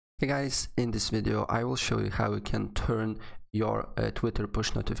Hey guys, in this video I will show you how you can turn your Twitter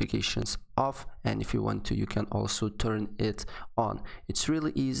push notifications off, and if you want to you can also turn it on. It's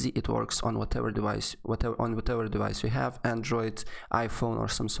really easy. It works on whatever device you have, Android, iPhone or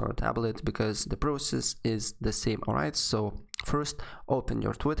some sort of tablet, because the process is the same. Alright, so first open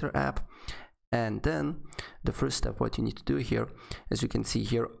your Twitter app, and then the first step, what you need to do here, as you can see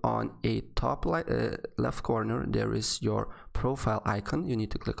here on a top left corner, there is your profile icon. You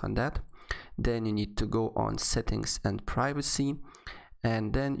need to click on that. Then you need to go on settings and privacy,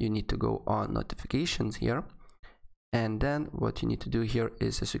 and then you need to go on notifications here. And then what you need to do here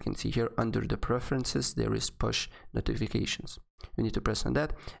is, as you can see here under the preferences, there is push notifications. You need to press on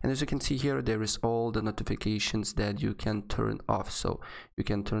that, and as you can see here, there is all the notifications that you can turn off. So you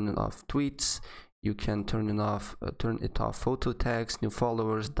can turn it off tweets, you can turn it off photo tags, new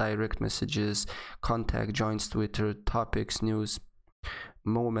followers, direct messages, contact, joins Twitter, topics, news,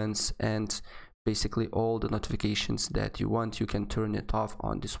 moments, and basically all the notifications that you want. You can turn it off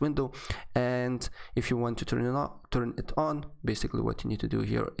on this window. And if you want to turn it on, basically what you need to do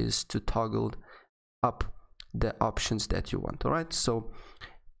here is to toggle up the options that you want. All right, so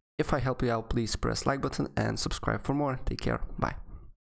if I help you out, please press like button and subscribe for more. Take care. Bye.